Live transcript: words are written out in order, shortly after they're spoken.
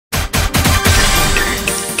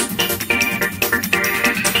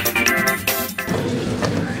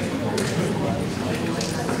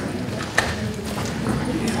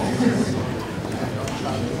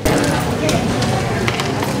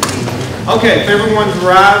Okay, if everyone's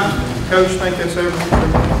arrived, Coach, think that's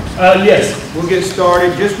everyone? Yes. We'll get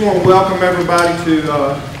started. Just want to welcome everybody to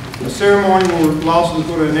a ceremony where Lawson's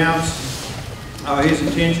going to announce his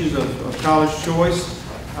intentions of college choice.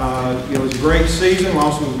 It was a great season.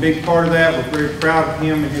 Lawson was a big part of that. We're very proud of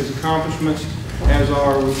him and his accomplishments, as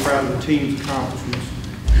are we proud of the team's accomplishments.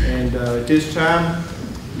 And at this time,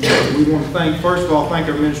 we want to first of all, thank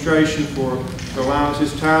our administration for allowing us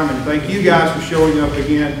this time, and thank you guys for showing up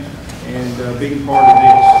again and being part of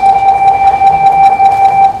this.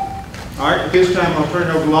 All right, at this time, I'll turn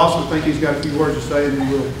it over to Lawson. I think he's got a few words to say, and then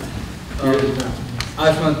we'll I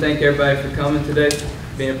just want to thank everybody for coming today,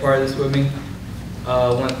 being a part of this with me. I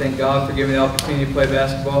want to thank God for giving me the opportunity to play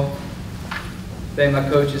basketball. Thank my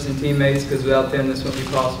coaches and teammates, because without them, this wouldn't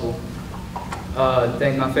be possible.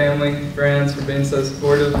 Thank my family, friends for being so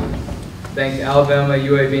supportive. Thank Alabama,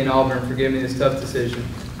 UAB, and Auburn for giving me this tough decision.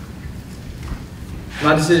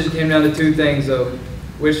 My decision came down to two things, though: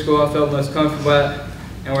 which school I felt most comfortable at,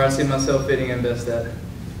 and where I see myself fitting in best at.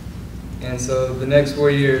 And so the next 4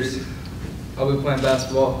 years, I'll be playing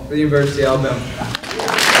basketball for the University of Alabama.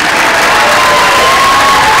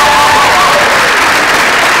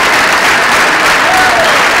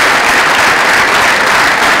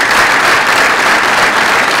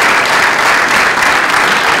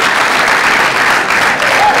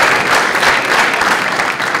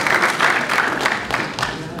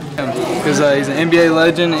 Because he's an NBA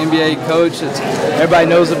legend, NBA coach that everybody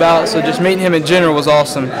knows about, so just meeting him in general was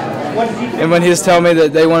awesome. And when he was telling me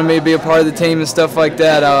that they wanted me to be a part of the team and stuff like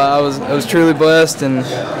that, I was truly blessed, and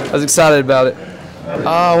I was excited about it.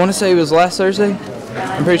 I want to say it was last Thursday.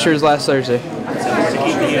 I'm pretty sure it was last Thursday.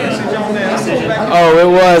 Oh, it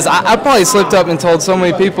was. I probably slipped up and told so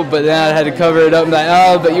many people, but then I had to cover it up and like,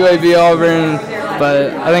 oh, but UAB Auburn.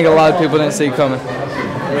 But I think a lot of people didn't see it coming.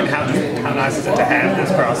 How nice is it to have this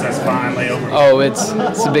process finally over? Oh, it's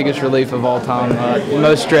the biggest relief of all time.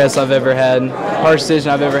 Most stress I've ever had, hardest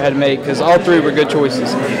decision I've ever had to make, because all three were good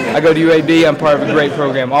choices. I go to UAB, I'm part of a great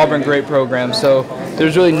program, Auburn, great program. So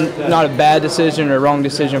there's really not a bad decision or a wrong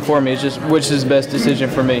decision for me. It's just which is the best decision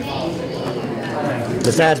for me.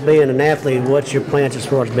 Besides being an athlete, what's your plans as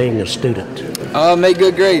far as being a student? Make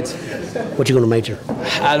good grades. What you going to major?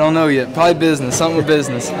 I don't know yet. Probably business, something with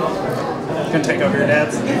business. Can take over your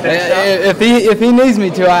dad's. If he needs me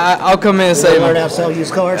to, I'll come in and save him. Learn how to sell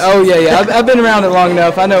used cars? Oh yeah. I've been around it long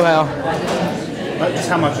enough. I know how. Just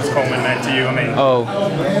how much has Cullman meant to you? I mean. Oh,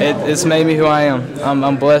 it's made me who I am.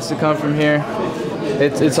 I'm blessed to come from here.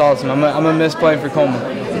 It's awesome. I'm gonna miss playing for Cullman.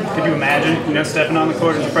 Could you imagine, stepping on the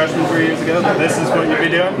court as a freshman 3 years ago? That this is what you'd be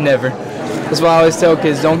doing? Never. That's why I always tell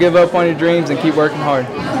kids: don't give up on your dreams and keep working hard.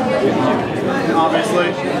 And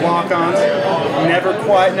obviously, walk-ons, you never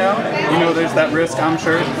quite know. There's that risk, I'm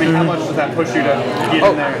sure. I mean, how much does that push you to get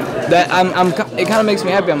in there? It kind of makes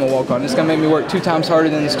me happy I'm a walk-on. It's going to make me work 2 times harder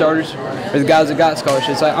than the starters or the guys that got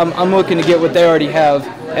scholarships. I'm looking to get what they already have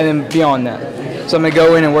and then beyond that. So I'm going to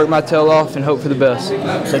go in and work my tail off and hope for the best.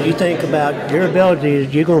 So you think about your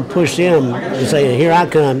abilities, you're going to push them and say, here I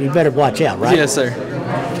come, you better watch out, right? Yes, sir.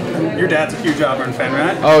 Your dad's a huge Auburn fan,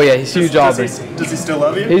 right? Oh, yeah, he's huge Auburn. Does he still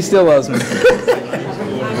love you? He still loves me.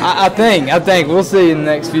 I think. We'll see in the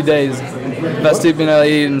next few days. About sleeping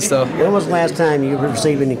early and stuff. When was the last time you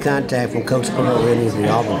received any contact from Coach Pearl or any of the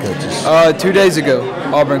Auburn coaches? 2 days ago,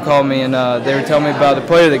 Auburn called me, and they were telling me about a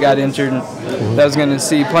player that got injured and that was going to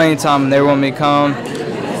see playing time, and they wanted me to come.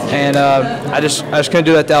 And I just couldn't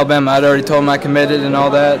do that to Alabama. I'd already told them I committed and all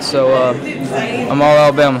that, so I'm all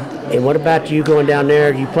Alabama. And what about you going down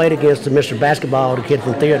there? You played against Mr. Basketball, the kid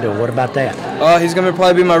from Theodore. What about that? He's going to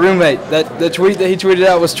probably be my roommate. That tweet that he tweeted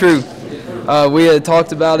out was true. We had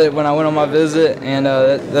talked about it when I went on my visit, and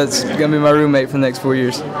that's going to be my roommate for the next 4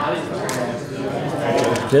 years.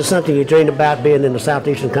 Is this something you dreamed about, being in the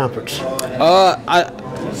Southeastern Conference?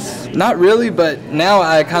 Not really, but now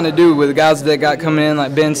I kind of do with the guys that got coming in,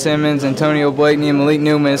 like Ben Simmons, Antonio Blakeney, and Malik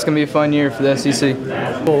Newman. It's going to be a fun year for the SEC.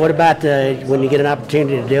 Well, what about when you get an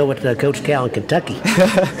opportunity to deal with Coach Cal in Kentucky?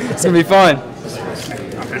 It's going to be fun.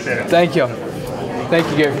 I appreciate it. Thank you. Thank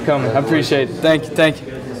you, Gary, for coming. I appreciate it. Thank you.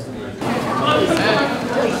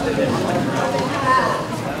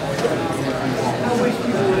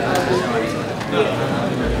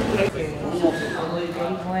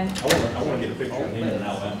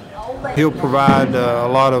 He'll provide a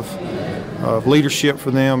lot of leadership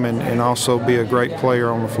for them and also be a great player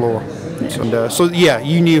on the floor. So yeah,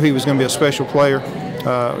 you knew he was going to be a special player.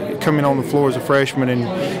 Coming on the floor as a freshman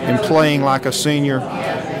and playing like a senior,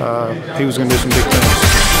 he was going to do some big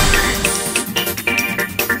things.